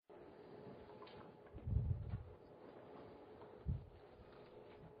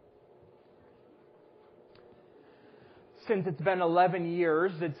since it's been 11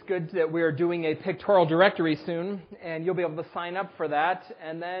 years, it's good that we're doing a pictorial directory soon, and you'll be able to sign up for that.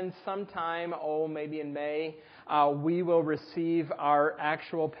 And then sometime, maybe in May, we will receive our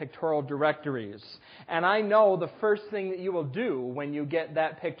actual pictorial directories. And I know the first thing that you will do when you get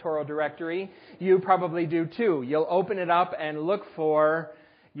that pictorial directory, you probably do too. You'll open it up and look for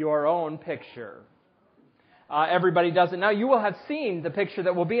your own picture. Everybody does it. Now, you will have seen the picture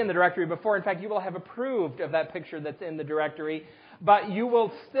that will be in the directory before. In fact, you will have approved of that picture that's in the directory. But you will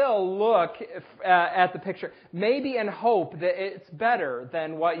still look at the picture, maybe in hope that it's better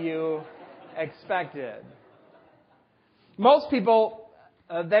than what you expected. Most people,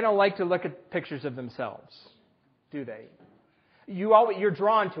 they don't like to look at pictures of themselves, do they? You're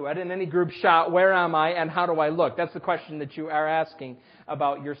drawn to it in any group shot. Where am I and how do I look? That's the question that you are asking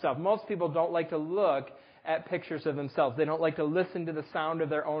about yourself. Most people don't like to look at pictures of themselves. They don't like to listen to the sound of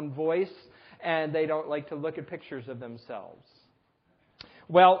their own voice, and they don't like to look at pictures of themselves.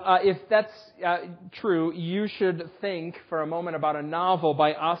 Well, if that's true, you should think for a moment about a novel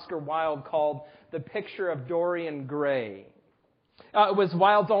by Oscar Wilde called The Picture of Dorian Gray. It was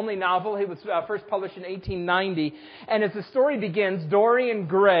Wilde's only novel. It was first published in 1890. And as the story begins, Dorian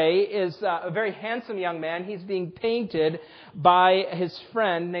Gray is a very handsome young man. He's being painted by his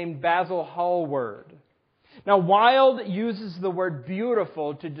friend named Basil Hallward. Now, Wilde uses the word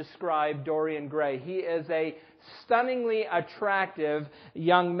beautiful to describe Dorian Gray. He is a stunningly attractive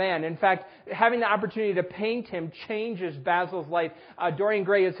young man. In fact, having the opportunity to paint him changes Basil's life. Dorian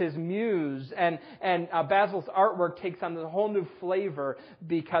Gray is his muse, and Basil's artwork takes on a whole new flavor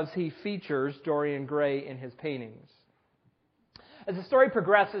because he features Dorian Gray in his paintings. As the story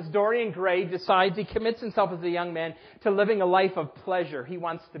progresses, Dorian Gray decides he commits himself as a young man to living a life of pleasure. He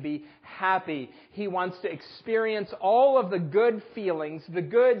wants to be happy. He wants to experience all of the good feelings, the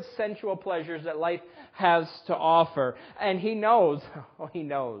good sensual pleasures that life has to offer. And he knows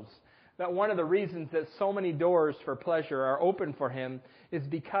that one of the reasons that so many doors for pleasure are open for him is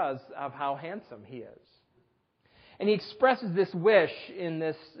because of how handsome he is. And he expresses this wish in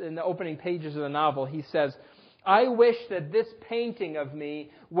the opening pages of the novel. He says, "I wish that this painting of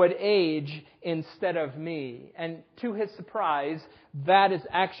me would age instead of me." And to his surprise, that is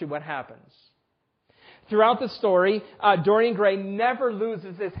actually what happens. Throughout the story, Dorian Gray never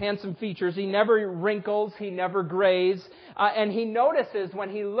loses his handsome features. He never wrinkles. He never grays. And he notices when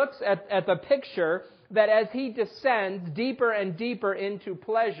he looks at the picture that as he descends deeper and deeper into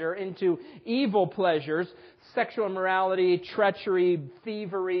pleasure, into evil pleasures, sexual immorality, treachery,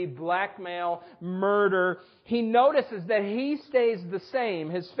 thievery, blackmail, murder, he notices that he stays the same,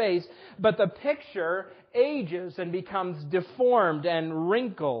 his face, but the picture ages and becomes deformed and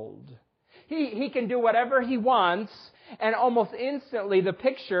wrinkled. He can do whatever he wants, and almost instantly the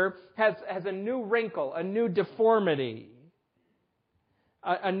picture has a new wrinkle, a new deformity,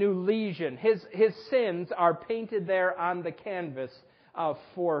 a new lesion. His sins are painted there on the canvas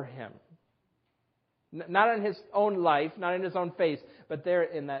for him. Not in his own life, not in his own face, but there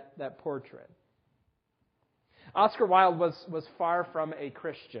in that portrait. Oscar Wilde was far from a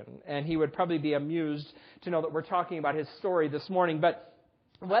Christian, and he would probably be amused to know that we're talking about his story this morning. But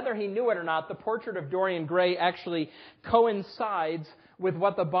whether he knew it or not, the portrait of Dorian Gray actually coincides with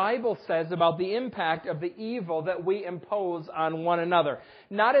what the Bible says about the impact of the evil that we impose on one another.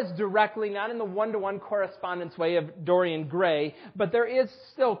 Not as directly, not in the one-to-one correspondence way of Dorian Gray, but there is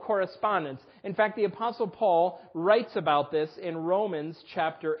still correspondence. In fact, the Apostle Paul writes about this in Romans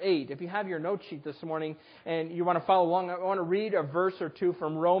chapter 8. If you have your note sheet this morning and you want to follow along, I want to read a verse or two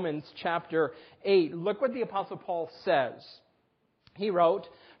from Romans chapter 8. Look what the Apostle Paul says. He wrote,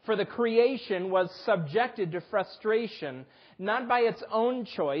 "For the creation was subjected to frustration, not by its own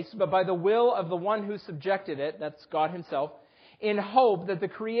choice, but by the will of the one who subjected it," that's God himself, "in hope that the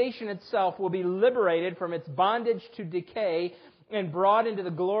creation itself will be liberated from its bondage to decay and brought into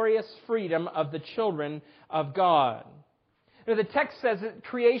the glorious freedom of the children of God." Now, the text says that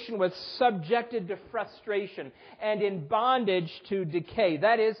creation was subjected to frustration and in bondage to decay.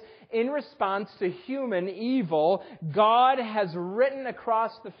 That is, in response to human evil, God has written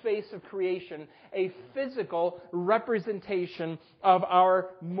across the face of creation a physical representation of our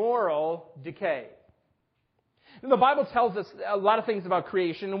moral decay. The Bible tells us a lot of things about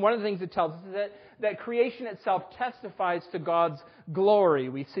creation, and one of the things it tells us is that creation itself testifies to God's glory.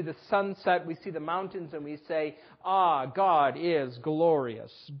 We see the sunset, we see the mountains, and we say, God is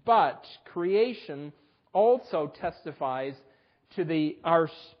glorious. But creation also testifies to our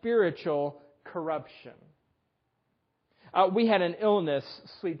spiritual corruption. We had an illness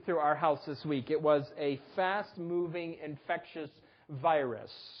sweep through our house this week. It was a fast-moving infectious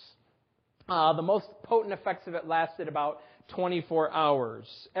virus. The most potent effects of it lasted about 24 hours.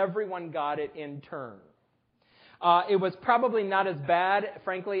 Everyone got it in turn. It was probably not as bad,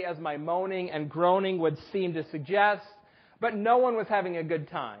 frankly, as my moaning and groaning would seem to suggest, but no one was having a good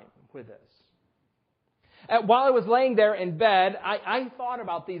time with this. While I was laying there in bed, I thought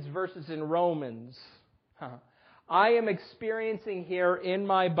about these verses in Romans. I am experiencing here in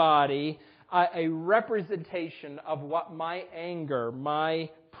my body a representation of what my anger, my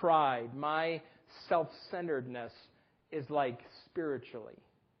pride, my self-centeredness is like spiritually.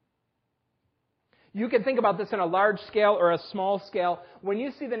 You can think about this on a large scale or a small scale. When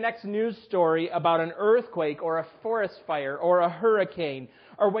you see the next news story about an earthquake or a forest fire or a hurricane,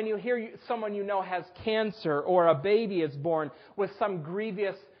 or when you hear someone you know has cancer or a baby is born with some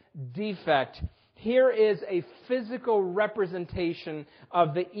grievous defect, here is a physical representation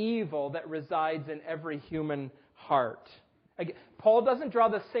of the evil that resides in every human heart. Again, Paul doesn't draw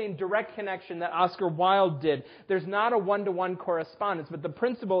the same direct connection that Oscar Wilde did. There's not a one-to-one correspondence, but the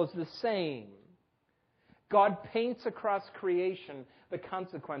principle is the same. God paints across creation the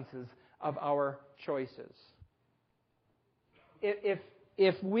consequences of our choices.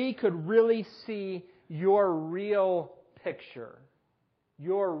 If we could really see your real picture,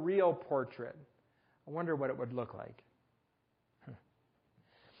 your real portrait, I wonder what it would look like.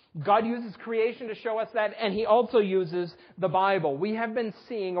 God uses creation to show us that, and He also uses the Bible. We have been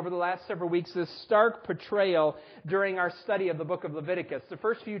seeing over the last several weeks this stark portrayal during our study of the book of Leviticus. The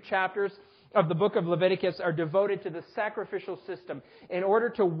first few chapters of the book of Leviticus are devoted to the sacrificial system. In order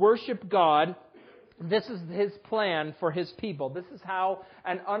to worship God, this is His plan for His people. This is how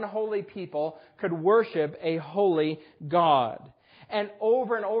an unholy people could worship a holy God. And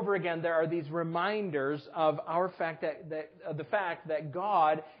over again, there are these reminders of the fact that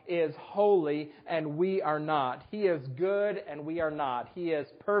God is holy and we are not. He is good and we are not. He is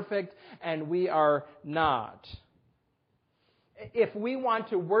perfect and we are not. If we want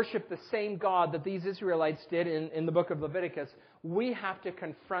to worship the same God that these Israelites did in the book of Leviticus, we have to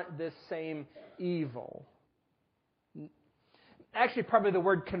confront this same evil. Actually, probably the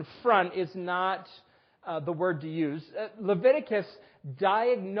word confront is not the word to use. Leviticus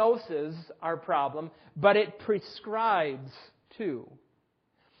diagnoses our problem, but it prescribes too.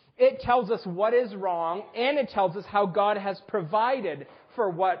 It tells us what is wrong, and it tells us how God has provided for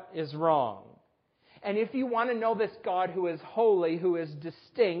what is wrong. And if you want to know this God who is holy, who is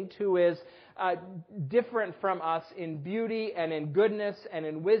distinct, who is different from us in beauty and in goodness and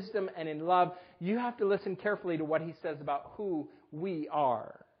in wisdom and in love, you have to listen carefully to what He says about who we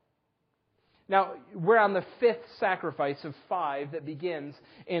are. Now, we're on the 5th sacrifice of 5 that begins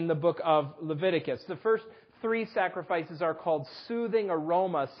in the book of Leviticus. The first 3 sacrifices are called soothing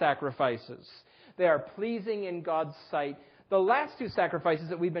aroma sacrifices. They are pleasing in God's sight. The last 2 sacrifices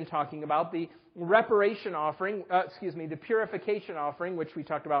that we've been talking about, the reparation offering, the purification offering, which we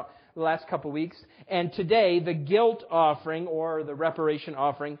talked about the last couple weeks, and today the guilt offering or the reparation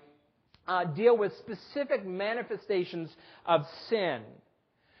offering, deal with specific manifestations of sin.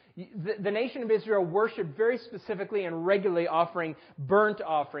 The nation of Israel worshiped very specifically and regularly offering burnt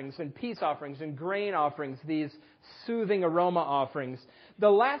offerings and peace offerings and grain offerings, these soothing aroma offerings. The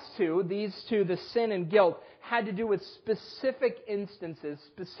last 2, these 2, the sin and guilt, had to do with specific instances,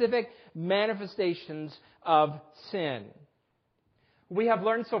 specific manifestations of sin. We have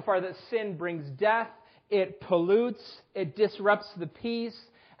learned so far that sin brings death, it pollutes, it disrupts the peace,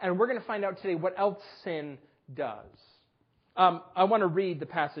 and we're going to find out today what else sin does. I want to read the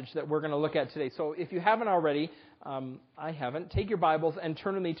passage that we're going to look at today. So if you haven't already, I haven't, take your Bibles and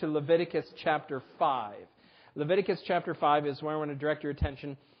turn with me to Leviticus chapter 5. Leviticus chapter 5 is where I want to direct your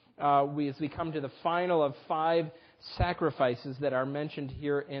attention as we come to the final of 5 sacrifices that are mentioned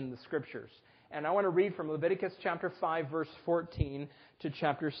here in the Scriptures. And I want to read from Leviticus chapter 5, verse 14 to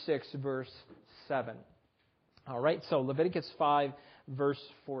chapter 6, verse 7. All right, so Leviticus 5, verse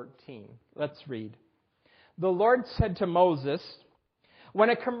 14. Let's read. The Lord said to Moses, when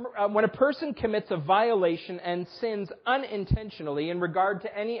a person commits a violation and sins unintentionally in regard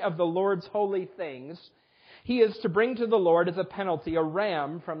to any of the Lord's holy things, he is to bring to the Lord as a penalty a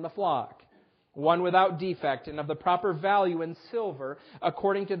ram from the flock, one without defect and of the proper value in silver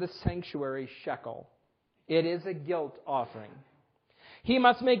according to the sanctuary shekel. It is a guilt offering. He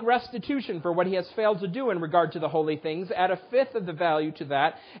must make restitution for what he has failed to do in regard to the holy things, add 1/5 of the value to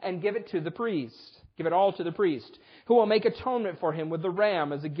that, and give it to the priest. Give it all to the priest, who will make atonement for him with the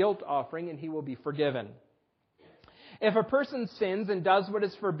ram as a guilt offering, and he will be forgiven. If a person sins and does what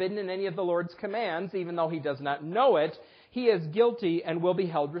is forbidden in any of the Lord's commands, even though he does not know it, he is guilty and will be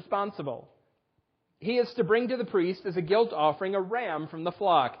held responsible. He is to bring to the priest as a guilt offering a ram from the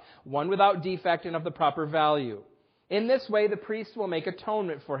flock, one without defect and of the proper value. In this way, the priest will make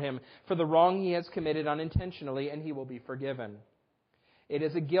atonement for him for the wrong he has committed unintentionally, and he will be forgiven. It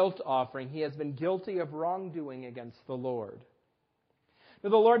is a guilt offering. He has been guilty of wrongdoing against the Lord. Now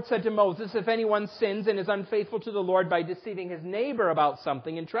the Lord said to Moses, if anyone sins and is unfaithful to the Lord by deceiving his neighbor about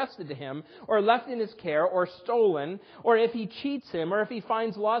something entrusted to him, or left in his care, or stolen, or if he cheats him, or if he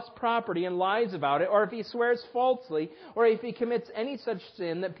finds lost property and lies about it, or if he swears falsely, or if he commits any such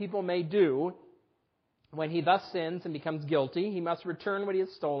sin that people may do, when he thus sins and becomes guilty, he must return what he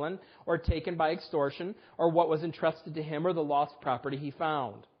has stolen, or taken by extortion, or what was entrusted to him, or the lost property he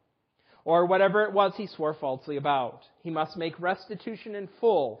found, or whatever it was he swore falsely about. He must make restitution in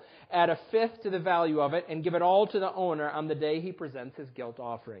full, add a fifth to the value of it, and give it all to the owner on the day he presents his guilt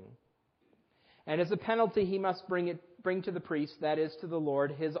offering. And as a penalty, he must bring to the priest, that is, to the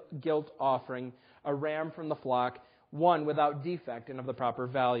Lord, his guilt offering, a ram from the flock, one without defect and of the proper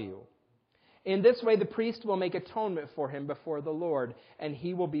value. In this way, the priest will make atonement for him before the Lord, and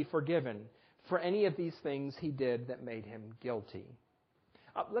he will be forgiven for any of these things he did that made him guilty.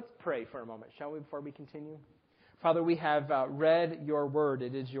 Let's pray for a moment, shall we, before we continue? Father, we have read your word.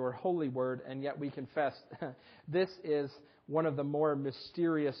 It is your holy word, and yet we confess this is one of the more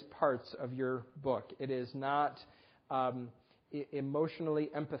mysterious parts of your book. It is not emotionally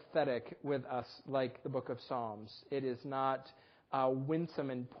empathetic with us like the book of Psalms. It is not winsome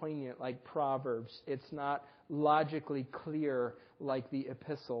and poignant like Proverbs. It's not logically clear like the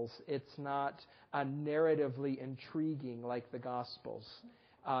epistles. It's not narratively intriguing like the Gospels.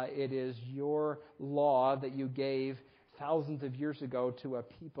 It is your law that you gave thousands of years ago to a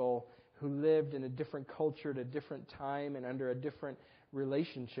people who lived in a different culture at a different time and under a different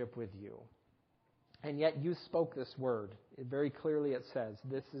relationship with you. And yet you spoke this word. Very clearly it says,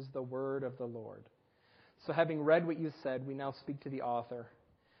 this is the word of the Lord. So having read what you said, we now speak to the author.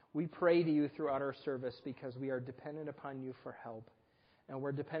 We pray to you throughout our service because we are dependent upon you for help. And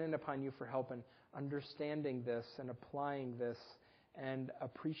we're dependent upon you for help in understanding this and applying this and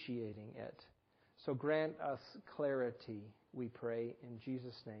appreciating it. So grant us clarity, we pray, in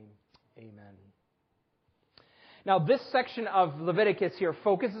Jesus' name. Amen. Now, this section of Leviticus here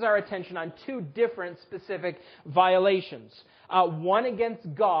focuses our attention on two different specific violations. One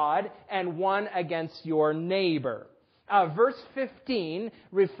against God and one against your neighbor. Verse 15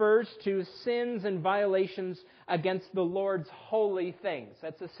 refers to sins and violations against the Lord's holy things.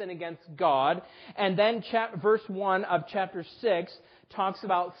 That's a sin against God. And then verse 1 of chapter 6 talks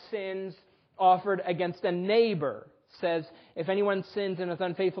about sins offered against a neighbor. It says, if anyone sins and is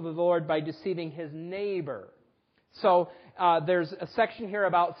unfaithful to the Lord by deceiving his neighbor. So there's a section here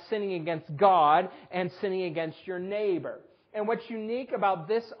about sinning against God and sinning against your neighbor. And what's unique about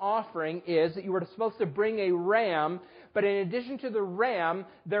this offering is that you were supposed to bring a ram, but in addition to the ram,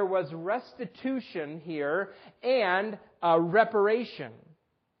 there was restitution here and reparation.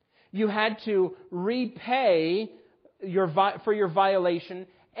 You had to repay for your violation,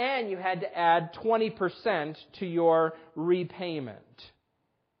 and you had to add 20% to your repayment.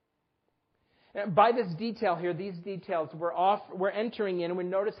 By this detail here, these details, we're entering in and we're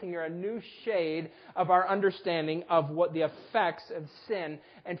noticing here a new shade of our understanding of what the effects of sin.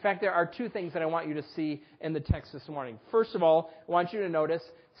 In fact, there are two things that I want you to see in the text this morning. First of all, I want you to notice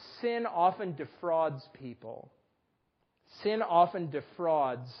sin often defrauds people. Sin often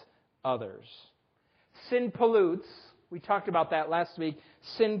defrauds others. Sin pollutes. We talked about that last week.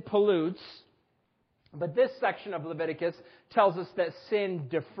 Sin pollutes. But this section of Leviticus tells us that sin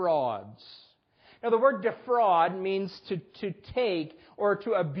defrauds. Now, the word defraud means to take or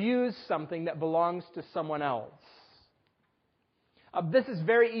to abuse something that belongs to someone else. This is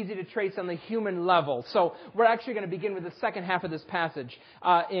very easy to trace on the human level. So we're actually going to begin with the second half of this passage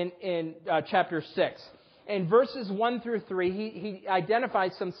in chapter 6. In verses 1 through 3, he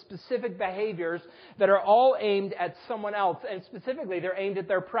identifies some specific behaviors that are all aimed at someone else, and specifically they're aimed at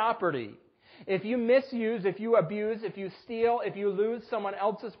their property. If you misuse, if you abuse, if you steal, if you lose someone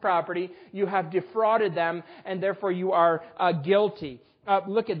else's property, you have defrauded them, and therefore you are guilty.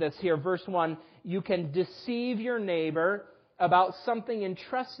 Look at this here, verse 1. You can deceive your neighbor about something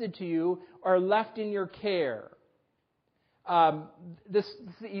entrusted to you or left in your care. This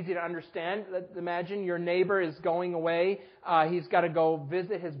is easy to understand. Let's imagine your neighbor is going away. He's got to go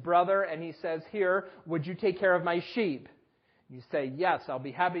visit his brother, and he says, here, would you take care of my sheep? You say, yes, I'll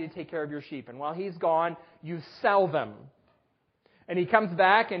be happy to take care of your sheep. And while he's gone, you sell them. And he comes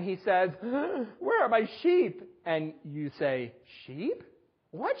back and he says, where are my sheep? And you say, sheep?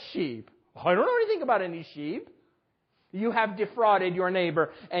 What sheep? I don't know anything about any sheep. You have defrauded your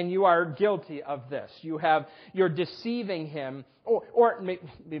neighbor, and you are guilty of this. You're deceiving him, or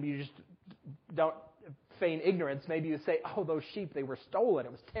maybe you just don't feign ignorance. Maybe you say, "Oh, those sheep, they were stolen.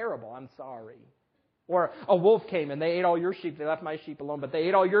 It was terrible. I'm sorry." Or a wolf came and they ate all your sheep. They left my sheep alone, but they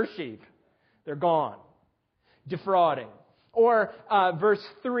ate all your sheep. They're gone. Defrauding. Or verse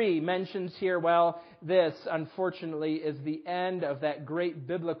 3 mentions here, this, unfortunately, is the end of that great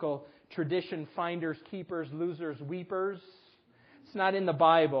biblical tradition, finders, keepers, losers, weepers. It's not in the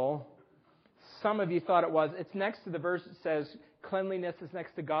Bible. Some of you thought it was. It's next to the verse that says, cleanliness is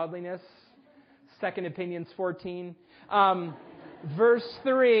next to godliness. Second Opinions 14. Verse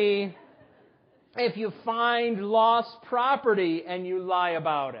 3, if you find lost property and you lie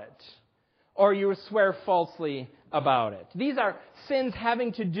about it, or you swear falsely about it. These are sins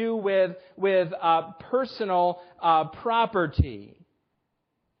having to do with personal property.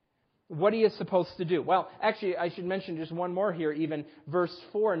 What are you supposed to do? Well, actually, I should mention just one more here, even verse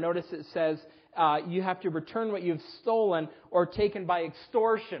 4. Notice it says you have to return what you've stolen or taken by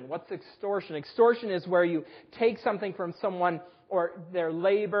extortion. What's extortion? Extortion is where you take something from someone or their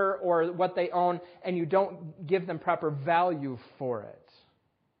labor or what they own, and you don't give them proper value for it.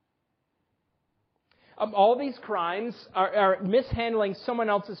 All these crimes are mishandling someone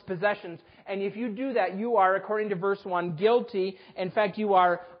else's possessions. And if you do that, you are, according to verse 1, guilty. In fact, you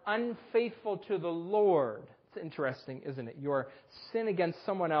are unfaithful to the Lord. It's interesting, isn't it? Your sin against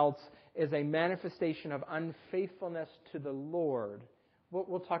someone else is a manifestation of unfaithfulness to the Lord.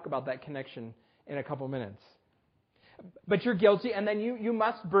 We'll talk about that connection in a couple minutes. But you're guilty, and then you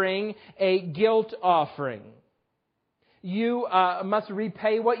must bring a guilt offering. You must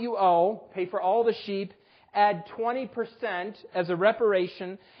repay what you owe, pay for all the sheep, add 20% as a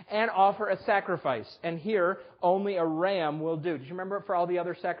reparation, and offer a sacrifice. And here, only a ram will do. Do you remember for all the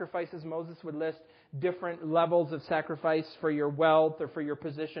other sacrifices, Moses would list different levels of sacrifice for your wealth or for your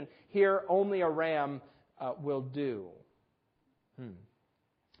position? Here, only a ram will do.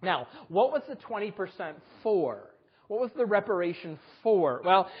 Now, what was the 20% for? What was the reparation for?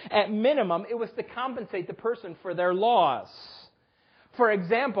 Well, at minimum, it was to compensate the person for their loss. For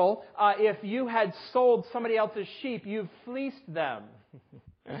example, if you had sold somebody else's sheep, you've fleeced them.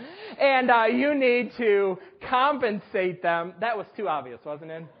 And you need to compensate them. That was too obvious,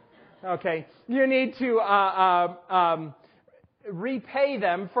 wasn't it? Okay. You need to repay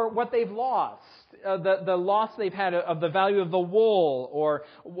them for what they've lost. The loss they've had of the value of the wool, or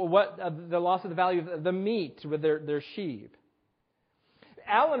the loss of the value of the meat with their sheep.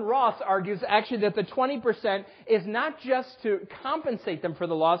 Alan Ross argues actually that the 20% is not just to compensate them for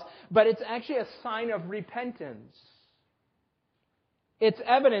the loss, but it's actually a sign of repentance. It's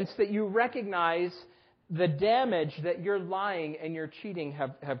evidence that you recognize the damage that your lying and your cheating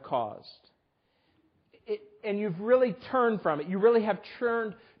have caused. And you've really turned from it. You really have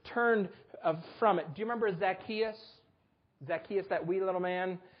turned from it. Do you remember Zacchaeus? Zacchaeus, that wee little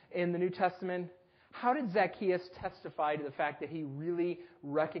man in the New Testament? How did Zacchaeus testify to the fact that he really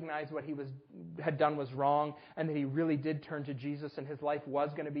recognized what he had done was wrong, and that he really did turn to Jesus and his life was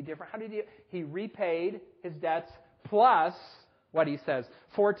going to be different? How did he repaid his debts plus what he says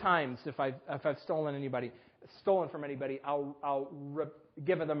 4 times. If I've stolen from anybody, I'll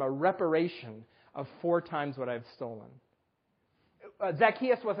give them a reparation of 4 times what I've stolen.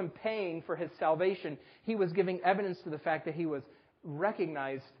 Zacchaeus wasn't paying for his salvation. He was giving evidence to the fact that he was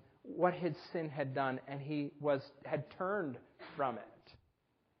recognized what his sin had done, and he had turned from it.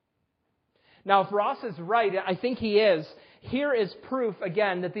 Now, if Ross is right, I think he is, here is proof,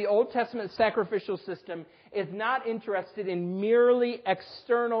 again, that the Old Testament sacrificial system is not interested in merely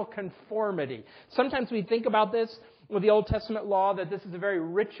external conformity. Sometimes we think about this with the Old Testament law, that this is a very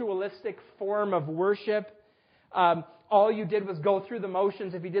ritualistic form of worship. All you did was go through the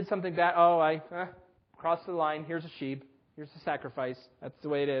motions. If you did something bad, I crossed the line, here's a sheep. Here's the sacrifice. That's the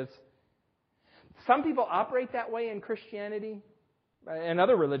way it is. Some people operate that way in Christianity and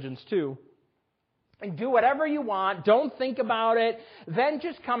other religions too. And do whatever you want. Don't think about it. Then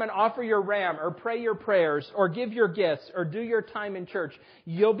just come and offer your ram or pray your prayers or give your gifts or do your time in church.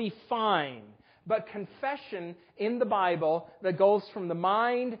 You'll be fine. But confession in the Bible that goes from the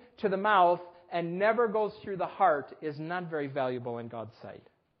mind to the mouth and never goes through the heart is not very valuable in God's sight.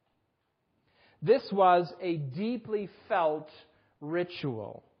 This was a deeply felt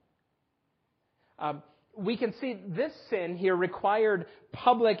ritual. We can see this sin here required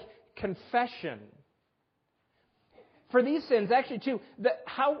public confession. For these sins, actually, too,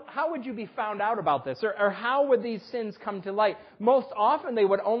 how would you be found out about this? Or how would these sins come to light? Most often they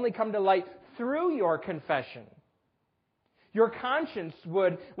would only come to light through your confession. Your conscience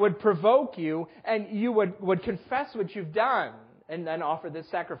would provoke you, and you would confess what you've done, and then offer this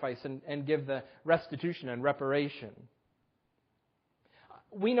sacrifice and give the restitution and reparation.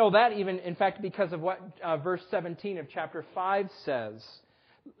 We know that even, in fact, because of what verse 17 of chapter 5 says.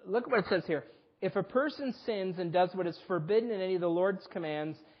 Look what it says here. If a person sins and does what is forbidden in any of the Lord's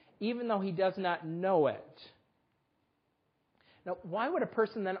commands, even though he does not know it. Now, why would a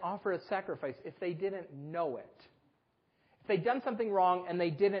person then offer a sacrifice if they didn't know it? If they'd done something wrong and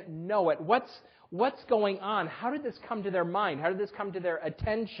they didn't know it, what's going on? How did this come to their mind? How did this come to their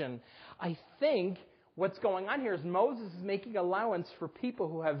attention? I think what's going on here is Moses is making allowance for people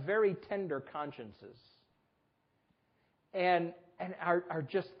who have very tender consciences. And are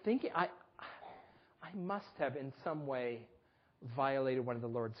just thinking, I must have in some way violated one of the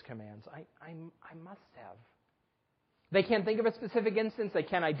Lord's commands. I must have. They can't think of a specific instance. They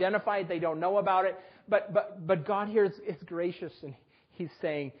can't identify it. They don't know about it. But God here is gracious, and He's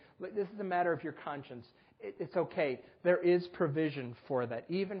saying, look, this is a matter of your conscience. It's okay. There is provision for that,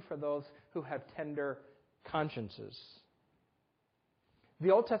 even for those who have tender consciences. The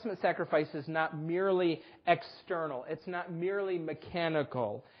Old Testament sacrifice is not merely external. It's not merely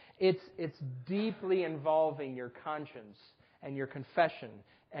mechanical. It's deeply involving your conscience and your confession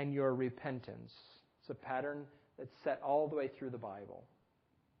and your repentance. It's a pattern that's set all the way through the Bible.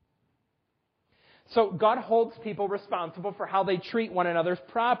 So God holds people responsible for how they treat one another's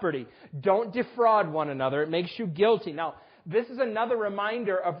property. Don't defraud one another. It makes you guilty. Now, this is another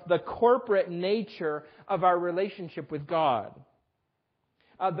reminder of the corporate nature of our relationship with God.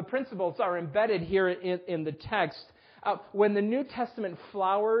 The principles are embedded here in the text. When the New Testament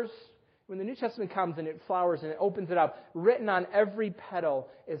flowers, when the New Testament comes and it flowers and it opens it up, written on every petal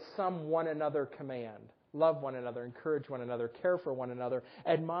is some one another command. Love one another, encourage one another, care for one another,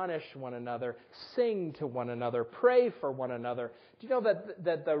 admonish one another, sing to one another, pray for one another. Do you know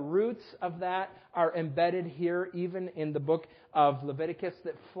that the roots of that are embedded here, even in the book of Leviticus?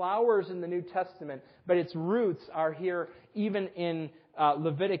 That flowers in the New Testament, but its roots are here even in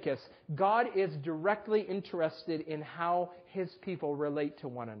Leviticus. God is directly interested in how His people relate to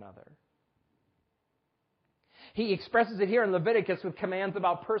one another. He expresses it here in Leviticus with commands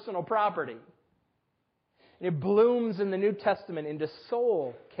about personal property. It blooms in the New Testament into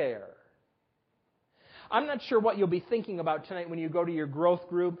soul care. I'm not sure what you'll be thinking about tonight when you go to your growth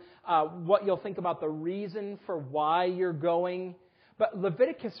group, what you'll think about the reason for why you're going. But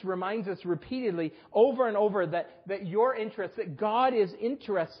Leviticus reminds us repeatedly, over and over, that your interest, that God is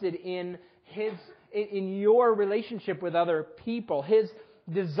interested in your relationship with other people, His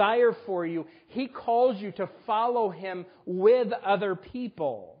desire for you. He calls you to follow Him with other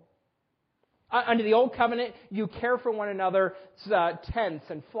people. Under the Old Covenant, you care for one another's tents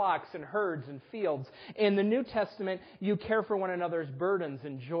and flocks and herds and fields. In the New Testament, you care for one another's burdens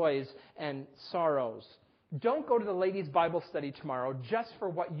and joys and sorrows. Don't go to the ladies' Bible study tomorrow just for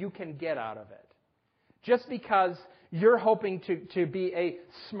what you can get out of it. Just because you're hoping to be a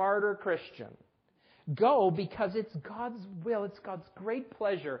smarter Christian. Go because it's God's will, it's God's great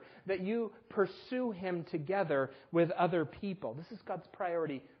pleasure that you pursue Him together with other people. This is God's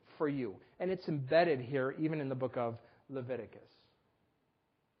priority for you. And it's embedded here, even in the book of Leviticus.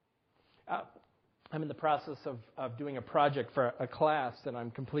 I'm in the process of doing a project for a class that I'm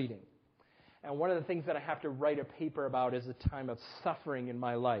completing. And one of the things that I have to write a paper about is a time of suffering in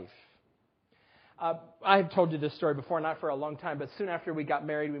my life. I've told you this story before, not for a long time, but soon after we got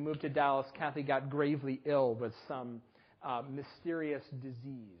married, we moved to Dallas. Kathy got gravely ill with some mysterious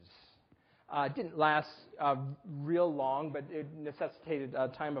disease. It didn't last real long, but it necessitated a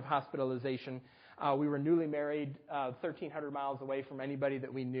time of hospitalization. We were newly married, 1,300 miles away from anybody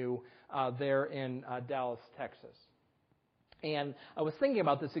that we knew there in Dallas, Texas. And I was thinking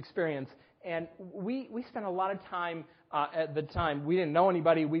about this experience, and we spent a lot of time at the time. We didn't know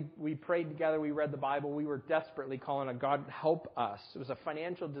anybody. We prayed together. We read the Bible. We were desperately calling on God, help us. It was a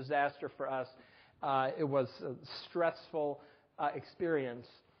financial disaster for us. It was a stressful experience.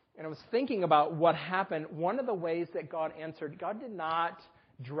 And I was thinking about what happened. One of the ways that God answered, God did not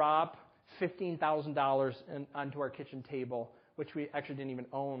drop $15,000 onto our kitchen table, which we actually didn't even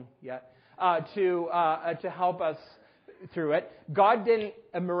own yet, to help us through it. God didn't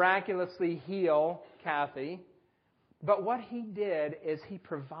miraculously heal Kathy, but what He did is He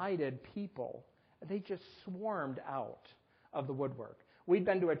provided people. They just swarmed out of the woodwork. We'd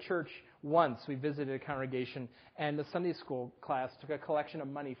been to a church once. We visited a congregation, and the Sunday school class took a collection of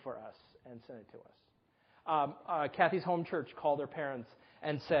money for us and sent it to us. Kathy's home church called her parents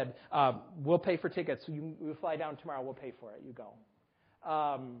and said, we'll pay for tickets. You fly down tomorrow. We'll pay for it. You go.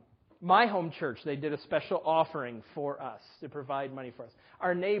 My home church, they did a special offering for us to provide money for us.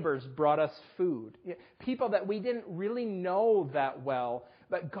 Our neighbors brought us food. People that we didn't really know that well,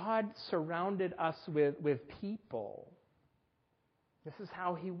 but God surrounded us with people. This is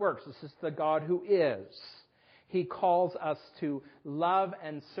how He works. This is the God who is. He calls us to love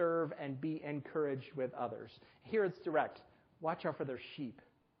and serve and be encouraged with others. Here it's direct. Watch out for their sheep.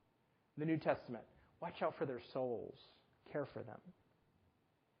 The New Testament. Watch out for their souls. Care for them.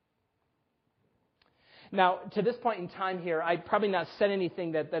 Now, to this point in time here, I've probably not said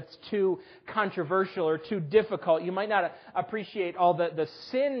anything that's too controversial or too difficult. You might not appreciate all the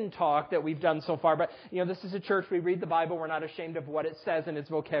sin talk that we've done so far, but this is a church, we read the Bible, we're not ashamed of what it says in its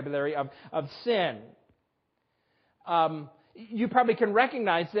vocabulary of sin. You probably can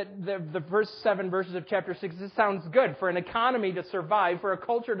recognize that the first 7 verses of chapter 6, this sounds good. For an economy to survive, for a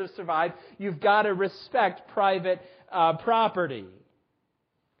culture to survive, you've got to respect private property.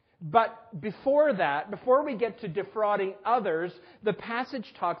 But before that, before we get to defrauding others, the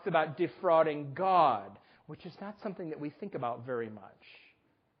passage talks about defrauding God, which is not something that we think about very much.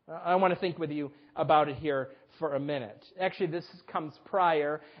 I want to think with you about it here for a minute. Actually, this comes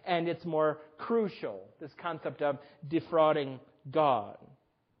prior, and it's more crucial, this concept of defrauding God.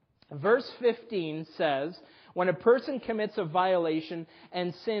 Verse 15 says, when a person commits a violation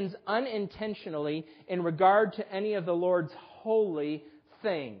and sins unintentionally in regard to any of the Lord's holy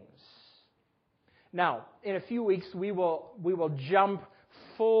things. Now, in a few weeks, we will jump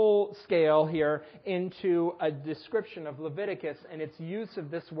full scale here into a description of Leviticus and its use of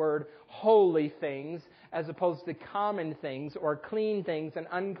this word holy things as opposed to common things or clean things and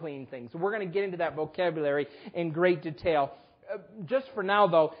unclean things. We're going to get into that vocabulary in great detail. Just for now,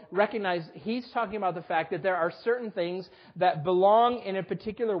 though, recognize he's talking about the fact that there are certain things that belong in a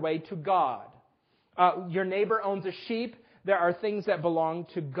particular way to God. Your neighbor owns a sheep. There are things that belong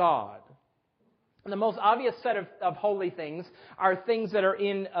to God. And the most obvious set of holy things are things that are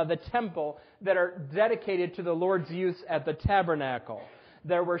in the temple that are dedicated to the Lord's use at the tabernacle.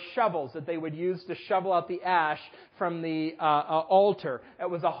 There were shovels that they would use to shovel out the ash from the altar. It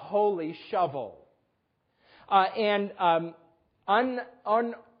was a holy shovel.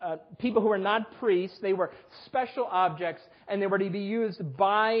 People who were not priests, they were special objects, and they were to be used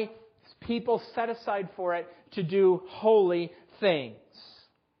by people set aside for it to do holy things.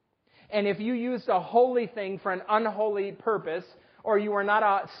 And if you used a holy thing for an unholy purpose, or you were not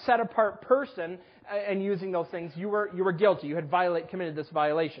a set-apart person and using those things, you were guilty. You had committed this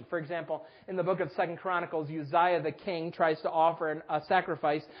violation. For example, in the book of 2 Chronicles, Uzziah the king tries to offer a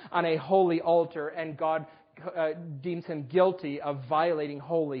sacrifice on a holy altar, and God deems him guilty of violating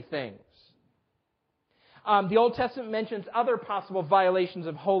holy things. The Old Testament mentions other possible violations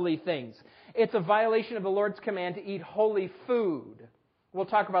of holy things. It's a violation of the Lord's command to eat holy food. We'll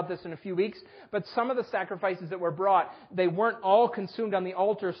talk about this in a few weeks, but some of the sacrifices that were brought, they weren't all consumed on the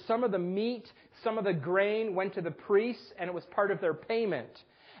altar. Some of the meat, some of the grain went to the priests, and it was part of their payment.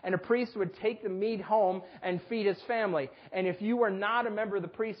 And a priest would take the meat home and feed his family. And if you were not a member of the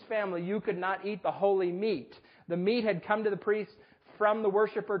priest's family, you could not eat the holy meat. The meat had come to the priest from the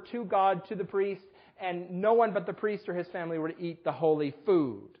worshiper to God, to the priest, and no one but the priest or his family were to eat the holy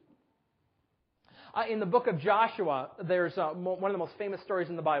food. In the book of Joshua, there's one of the most famous stories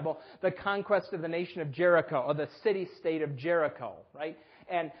in the Bible, the conquest of the nation of Jericho, or the city-state of Jericho, right?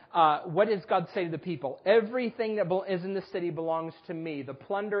 And what does God say to the people? Everything that is in the city belongs to me. The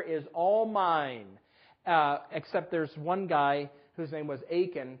plunder is all mine, except there's one guy whose name was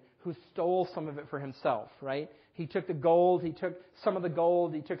Achan who stole some of it for himself, right? He took the gold, he took some of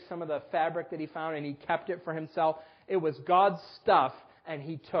the fabric that he found, and he kept it for himself. It was God's stuff, and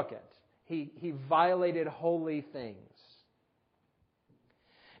he took it. He violated holy things.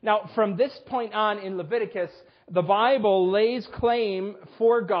 Now, from this point on in Leviticus, the Bible lays claim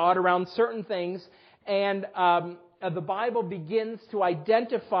for God around certain things, and the Bible begins to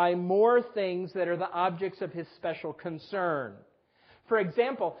identify more things that are the objects of His special concern. For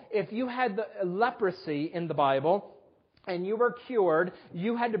example, if you had the leprosy in the Bible, and you were cured,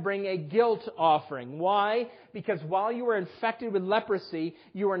 you had to bring a guilt offering. Why? Because while you were infected with leprosy,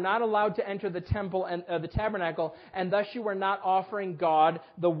 you were not allowed to enter the temple and the tabernacle, and thus you were not offering God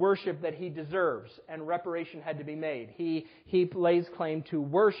the worship that He deserves, and reparation had to be made. He lays claim to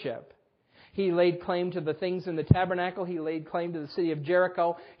worship. He laid claim to the things in the tabernacle. He laid claim to the city of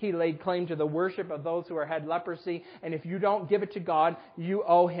Jericho. He laid claim to the worship of those who had leprosy. And if you don't give it to God, you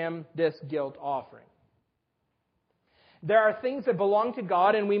owe Him this guilt offering. There are things that belong to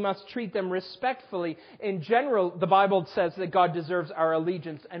God, and we must treat them respectfully. In general, the Bible says that God deserves our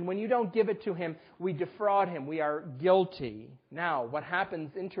allegiance, and when you don't give it to Him, we defraud Him. We are guilty. Now, what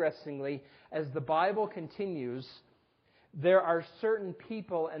happens, interestingly, as the Bible continues, there are certain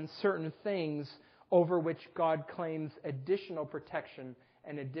people and certain things over which God claims additional protection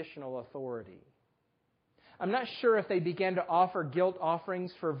and additional authority. I'm not sure if they began to offer guilt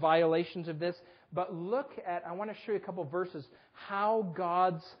offerings for violations of this, but I want to show you a couple verses, how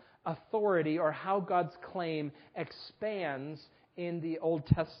God's authority or how God's claim expands in the Old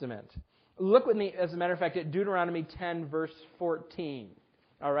Testament. Look with me, as a matter of fact, at Deuteronomy 10, verse 14.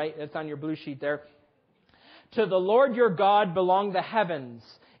 All right, it's on your blue sheet there. To the Lord your God belong the heavens,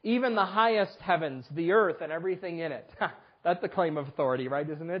 even the highest heavens, the earth and everything in it. That's the claim of authority, right,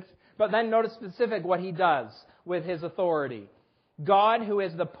 isn't it? But then notice specific what He does with His authority. God, who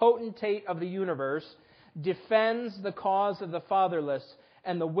is the potentate of the universe, defends the cause of the fatherless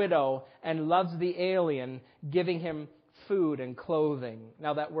and the widow and loves the alien, giving him food and clothing.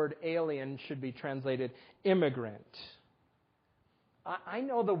 Now that word alien should be translated immigrant. I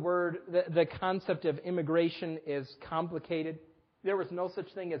know the concept of immigration is complicated. There was no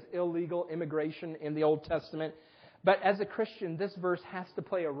such thing as illegal immigration in the Old Testament. But as a Christian, this verse has to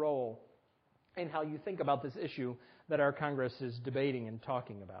play a role in how you think about this issue that our Congress is debating and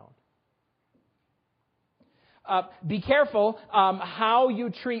talking about. Be careful how you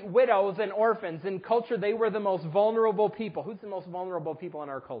treat widows and orphans. In culture, they were the most vulnerable people. Who's the most vulnerable people in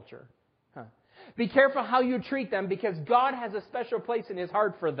our culture? Be careful how you treat them, because God has a special place in His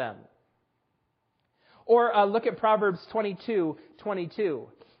heart for them. Or look at Proverbs 22:22.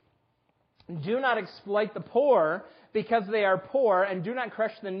 Do not exploit the poor because they are poor, and do not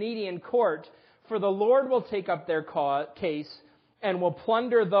crush the needy in court, for the Lord will take up their case and will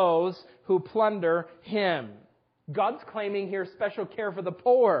plunder those who plunder Him. God's claiming here special care for the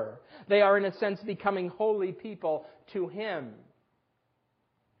poor. They are, in a sense, becoming holy people to Him.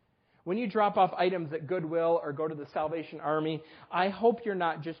 When you drop off items at Goodwill or go to the Salvation Army, I hope you're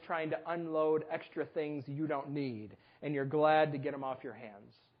not just trying to unload extra things you don't need and you're glad to get them off your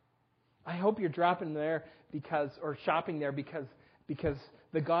hands. I hope you're shopping there because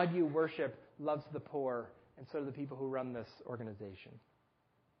the God you worship loves the poor, and so do the people who run this organization.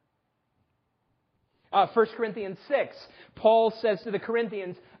 1 Corinthians 6, Paul says to the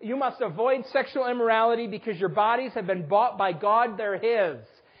Corinthians, you must avoid sexual immorality because your bodies have been bought by God, they're His.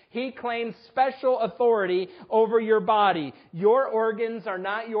 He claims special authority over your body. Your organs are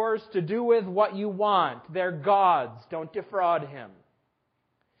not yours to do with what you want. They're God's. Don't defraud Him.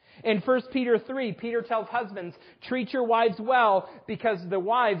 In 1 Peter 3, Peter tells husbands, treat your wives well because the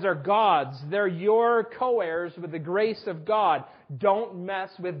wives are God's. They're your co-heirs with the grace of God. Don't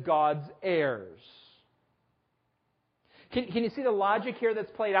mess with God's heirs. Can you see the logic here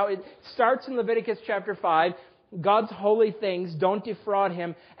that's played out? It starts in Leviticus chapter 5. God's holy things, don't defraud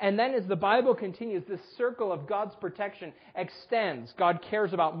Him. And then as the Bible continues, this circle of God's protection extends. God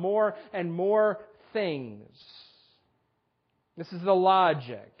cares about more and more things. This is the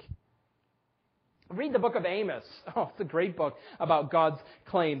logic. Read the book of Amos. Oh, it's a great book about God's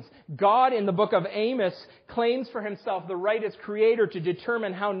claims. God in the book of Amos claims for Himself the right as creator to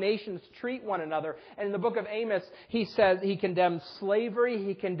determine how nations treat one another. And in the book of Amos, he says He condemns slavery.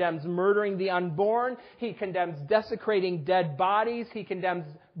 He condemns murdering the unborn. He condemns desecrating dead bodies. He condemns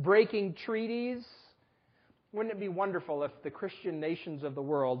breaking treaties. Wouldn't it be wonderful if the Christian nations of the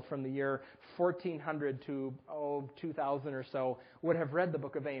world from the year 1400 to 2000 or so would have read the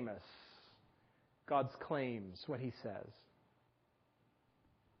book of Amos? God's claims, what He says.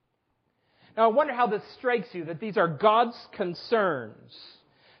 Now, I wonder how this strikes you, that these are God's concerns.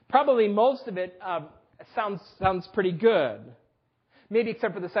 Probably most of it sounds pretty good. Maybe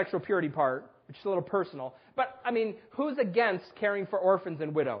except for the sexual purity part, which is a little personal. But, I mean, who's against caring for orphans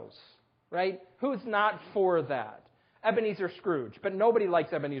and widows? Right? Who's not for that? Ebenezer Scrooge. But nobody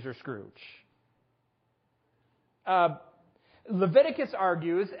likes Ebenezer Scrooge. Leviticus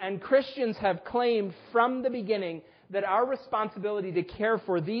argues, and Christians have claimed from the beginning, that our responsibility to care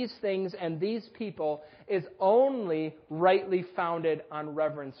for these things and these people is only rightly founded on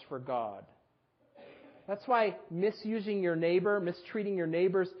reverence for God. That's why misusing your neighbor, mistreating your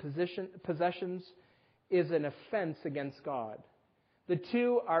neighbor's possessions is an offense against God. The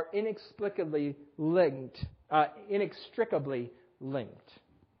two are inextricably linked.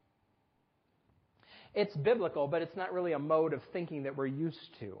 It's biblical, but it's not really a mode of thinking that we're used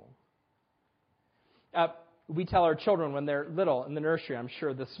to. We tell our children when they're little in the nursery, I'm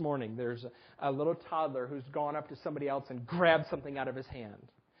sure this morning, there's a little toddler who's gone up to somebody else and grabbed something out of his hand.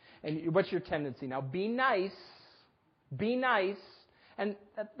 And what's your tendency? Now, be nice, Be nice, and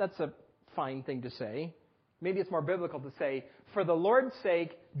that's a fine thing to say. Maybe it's more biblical to say, for the Lord's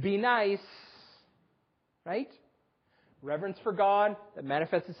sake, be nice, right? Reverence for God that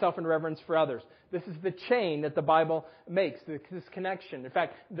manifests itself in reverence for others. This is the chain that the Bible makes, this connection. In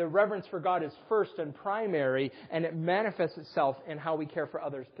fact, the reverence for God is first and primary, and it manifests itself in how we care for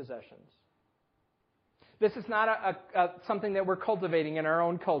others' possessions. This is not something that we're cultivating in our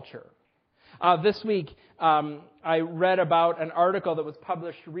own culture. This week, I read about an article that was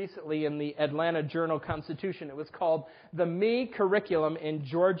published recently in the Atlanta Journal-Constitution. It was called The Me Curriculum in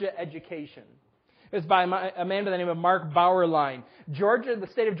Georgia Education. It was by a man by the name of Mark Bauerlein. The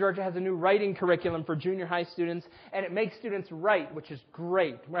state of Georgia has a new writing curriculum for junior high students, and it makes students write, which is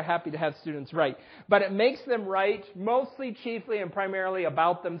great. We're happy to have students write. But it makes them write mostly, chiefly, and primarily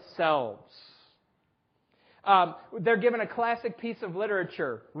about themselves. They're given a classic piece of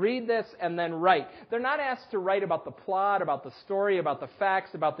literature. Read this and then write. They're not asked to write about the plot, about the story, about the facts,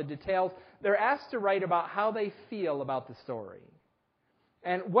 about the details. They're asked to write about how they feel about the story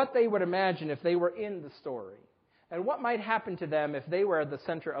and what they would imagine if they were in the story and what might happen to them if they were at the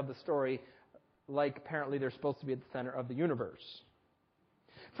center of the story, like apparently they're supposed to be at the center of the universe.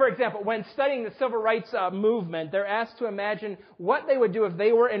 For example, when studying the civil rights movement, they're asked to imagine what they would do if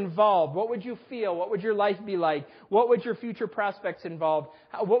they were involved. What would you feel? What would your life be like? What would your future prospects involve?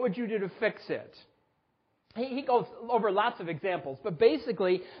 What would you do to fix it? He goes over lots of examples, but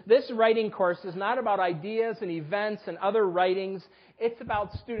basically, this writing course is not about ideas and events and other writings. It's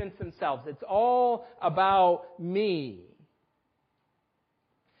about students themselves. It's all about me.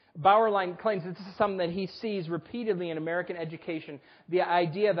 Bauerlein claims that this is something that he sees repeatedly in American education, the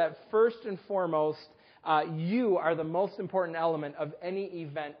idea that first and foremost, you are the most important element of any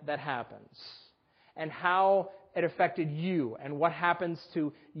event that happens, and how it affected you, and what happens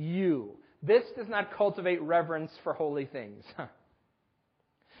to you. This does not cultivate reverence for holy things.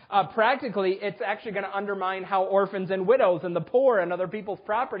 Practically, it's actually going to undermine how orphans and widows and the poor and other people's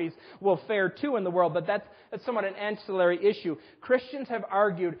properties will fare too in the world, but that's somewhat an ancillary issue. Christians have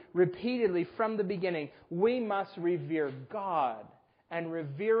argued repeatedly from the beginning, we must revere God, and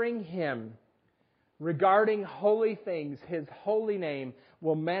revering Him regarding holy things, His holy name,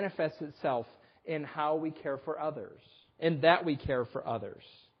 will manifest itself in how we care for others, in that we care for others.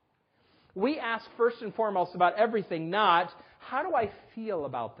 We ask first and foremost about everything, not, how do I feel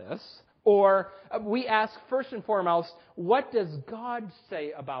about this? Or we ask first and foremost, what does God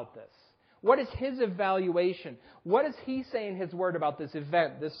say about this? What is His evaluation? What does He say in His Word about this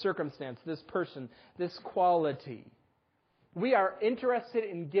event, this circumstance, this person, this quality? We are interested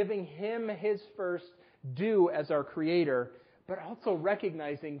in giving Him His first due as our Creator, but also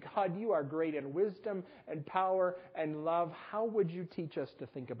recognizing, God, you are great in wisdom and power and love. How would you teach us to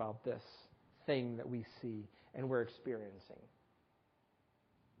think about this thing that we see and we're experiencing?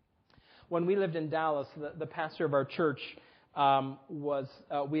 When we lived in Dallas, the pastor of our church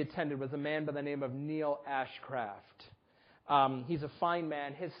we attended was a man by the name of Neil Ashcraft. He's a fine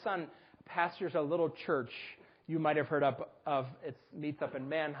man. His son pastors a little church you might have heard of. It meets up in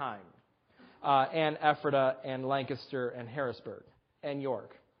Mannheim, and Ephrata, and Lancaster, and Harrisburg, and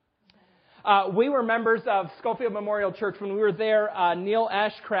York. We were members of Schofield Memorial Church. When we were there, Neil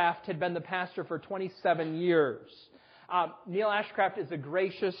Ashcraft had been the pastor for 27 years. Neil Ashcraft is a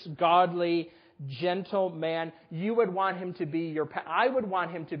gracious, godly, gentle man. You would want him to be I would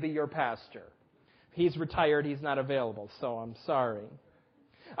want him to be your pastor. He's retired. He's not available, so I'm sorry.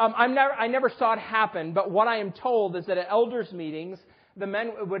 I never saw it happen, but what I am told is that at elders' meetings, the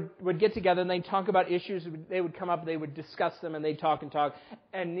men would get together and they'd talk about issues. They would come up, they would discuss them, and they'd talk.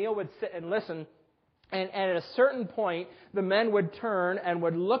 And Neil would sit and listen. And at a certain point, the men would turn and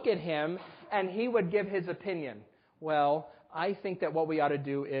would look at him, and he would give his opinion. Well, I think that what we ought to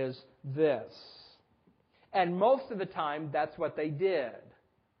do is this. And most of the time, that's what they did.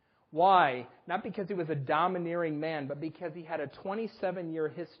 Why? Not because he was a domineering man, but because he had a 27-year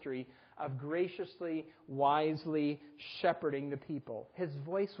history of graciously, wisely shepherding the people. His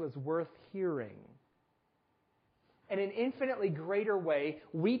voice was worth hearing. In an infinitely greater way,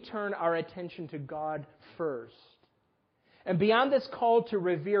 we turn our attention to God first. And beyond this call to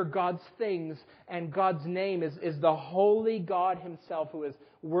revere God's things and God's name is the holy God Himself, who is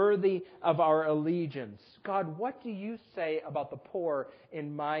worthy of our allegiance. God, what do you say about the poor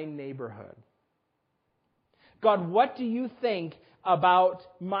in my neighborhood? God, what do you think about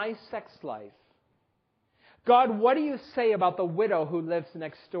my sex life? God, what do you say about the widow who lives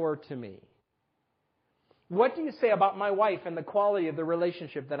next door to me? What do you say about my wife and the quality of the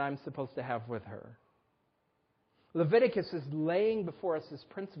relationship that I'm supposed to have with her? Leviticus is laying before us this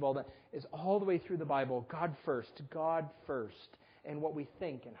principle that is all the way through the Bible. God first, and what we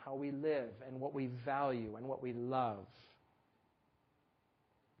think and how we live and what we value and what we love.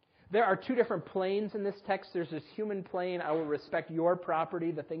 There are two different planes in this text. There's this human plane. I will respect your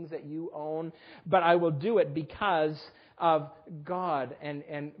property, the things that you own, but I will do it because of God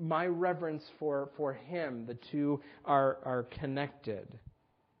and my reverence for Him. The two are connected.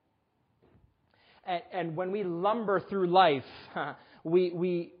 And when we lumber through life,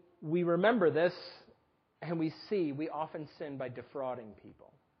 we remember this, and we often sin by defrauding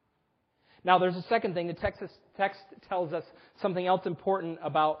people. Now, there's a second thing. The text tells us something else important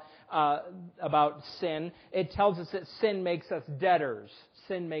about sin. It tells us that sin makes us debtors.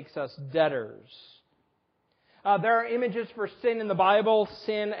 Sin makes us debtors. There are images for sin in the Bible.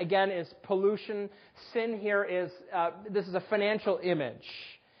 Sin, again, is pollution. Sin here is, this is a financial image.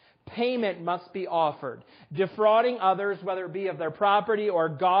 Payment must be offered. Defrauding others, whether it be of their property or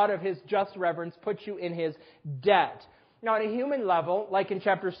God of His just reverence, puts you in His debt. Now, at a human level, like in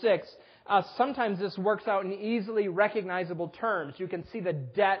chapter 6, sometimes this works out in easily recognizable terms. You can see the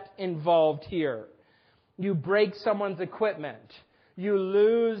debt involved here. You break someone's equipment. You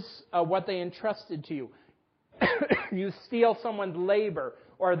lose what they entrusted to you. You steal someone's labor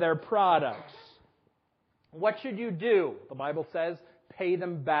or their products. What should you do? The Bible says, pay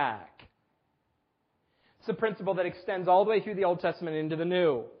them back. It's a principle that extends all the way through the Old Testament into the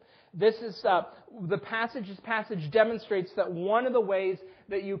New. This is this passage demonstrates that one of the ways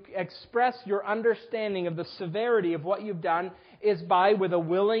that you express your understanding of the severity of what you've done is by, with a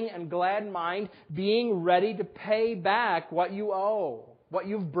willing and glad mind, being ready to pay back what you owe, what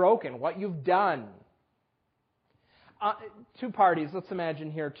you've broken, what you've done. Two parties. Let's imagine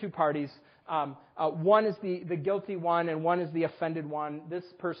here two parties. One is the guilty one, and one is the offended one. This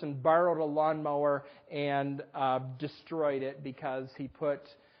person borrowed a lawnmower and destroyed it because he put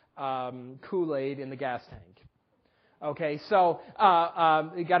Kool-Aid in the gas tank. Okay, so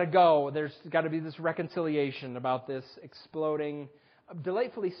you got to go. There's got to be this reconciliation about this exploding,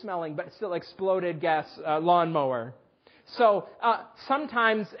 delightfully smelling, but still exploded gas lawnmower. So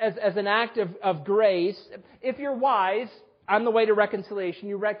sometimes, as an act of grace, if you're wise, on the way to reconciliation,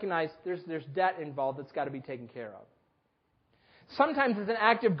 you recognize there's debt involved that's got to be taken care of. Sometimes, as an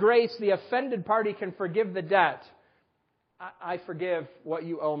act of grace, the offended party can forgive the debt. I forgive what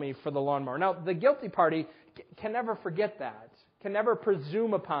you owe me for the lawnmower. Now, the guilty party can never forget that, can never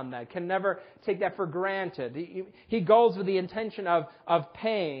presume upon that, can never take that for granted. He goes with the intention of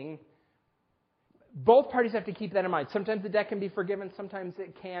paying. Both parties have to keep that in mind. Sometimes the debt can be forgiven, sometimes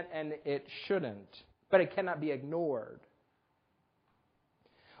it can't, and it shouldn't. But it cannot be ignored.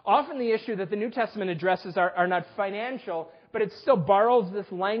 Often the issue that the New Testament addresses are not financial, but it still borrows this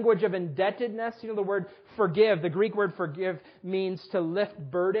language of indebtedness. You know, the word forgive, the Greek word forgive, means to lift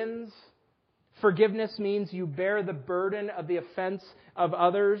burdens. Forgiveness means you bear the burden of the offense of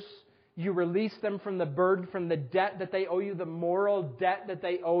others. You release them from the burden, from the debt that they owe you, the moral debt that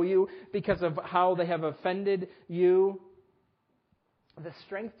they owe you because of how they have offended you. The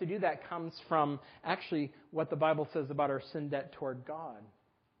strength to do that comes from actually what the Bible says about our sin debt toward God.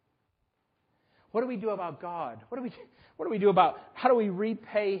 What do we do about God? What do we do about how do we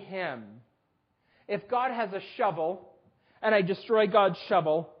repay Him? If God has a shovel and I destroy God's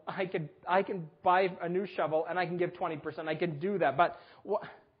shovel, I can buy a new shovel and I can give 20%. I can do that. But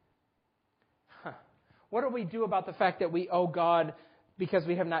what do we do about the fact that we owe God because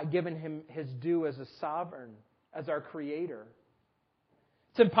we have not given Him His due as a sovereign, as our Creator?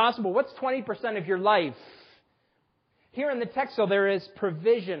 It's impossible. What's 20% of your life? Here in the text, though, there is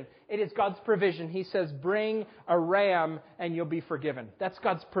provision. It is God's provision. He says, bring a ram and you'll be forgiven. That's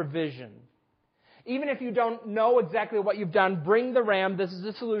God's provision. Even if you don't know exactly what you've done, bring the ram. This is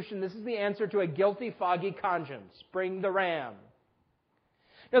the solution. This is the answer to a guilty, foggy conscience. Bring the ram.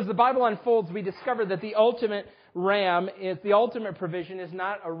 As the Bible unfolds, we discover that the ultimate ram, the ultimate provision is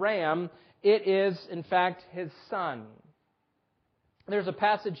not a ram. It is, in fact, His Son. There's a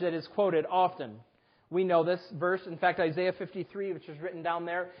passage that is quoted often. We know this verse. In fact, Isaiah 53, which is written down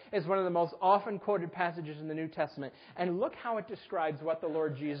there, is one of the most often quoted passages in the New Testament. And look how it describes what the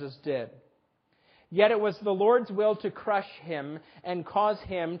Lord Jesus did. Yet it was the Lord's will to crush Him and cause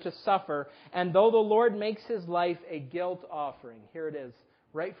Him to suffer. And though the Lord makes His life a guilt offering, here it is,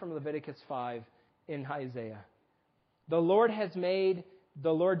 right from Leviticus 5 in Isaiah. The Lord has made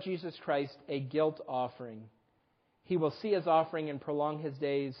the Lord Jesus Christ a guilt offering. He will see His offering and prolong His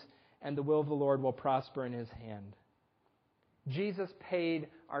days, and the will of the Lord will prosper in His hand. Jesus paid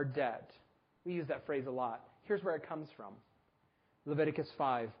our debt. We use that phrase a lot. Here's where it comes from. Leviticus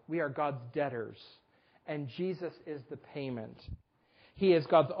 5. We are God's debtors. And Jesus is the payment. He is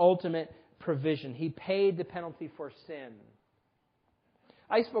God's ultimate provision. He paid the penalty for sin.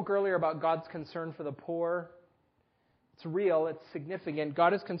 I spoke earlier about God's concern for the poor. It's real. It's significant.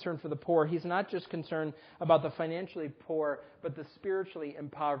 God is concerned for the poor. He's not just concerned about the financially poor, but the spiritually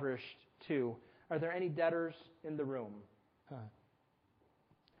impoverished too. Are there any debtors in the room?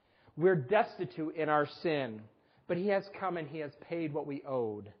 We're destitute in our sin, but He has come and He has paid what we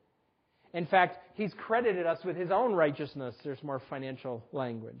owed. In fact, He's credited us with His own righteousness. There's more financial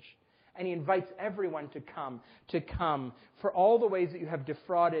language. And He invites everyone to come. For all the ways that you have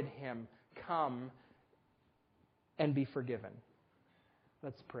defrauded Him, come and be forgiven.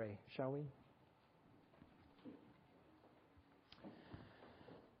 Let's pray, shall we?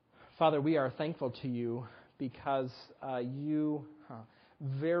 Father, we are thankful to You because You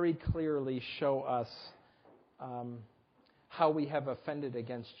very clearly show us how we have offended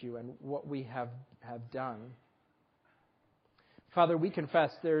against You and what we have done. Father, we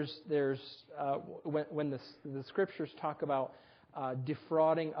confess when the Scriptures talk about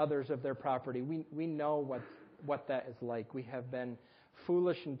defrauding others of their property, we know what that is like. We have been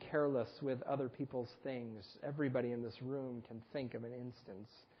foolish and careless with other people's things. Everybody in this room can think of an instance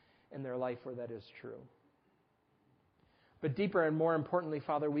in their life where that is true. But deeper and more importantly,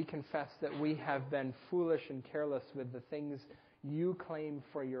 Father, we confess that we have been foolish and careless with the things You claim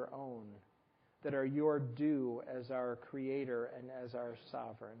for Your own, that are Your due as our Creator and as our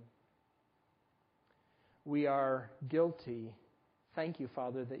Sovereign. We are guilty. Thank You,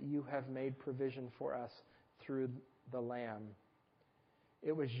 Father, that You have made provision for us through the Lamb.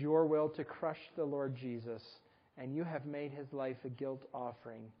 It was Your will to crush the Lord Jesus, and You have made His life a guilt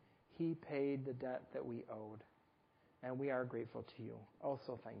offering. He paid the debt that we owed. And we are grateful to You,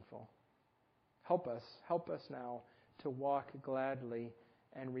 also thankful. Help us now to walk gladly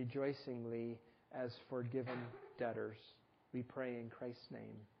and rejoicingly as forgiven debtors. We pray in Christ's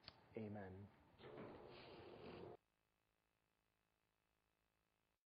name. Amen.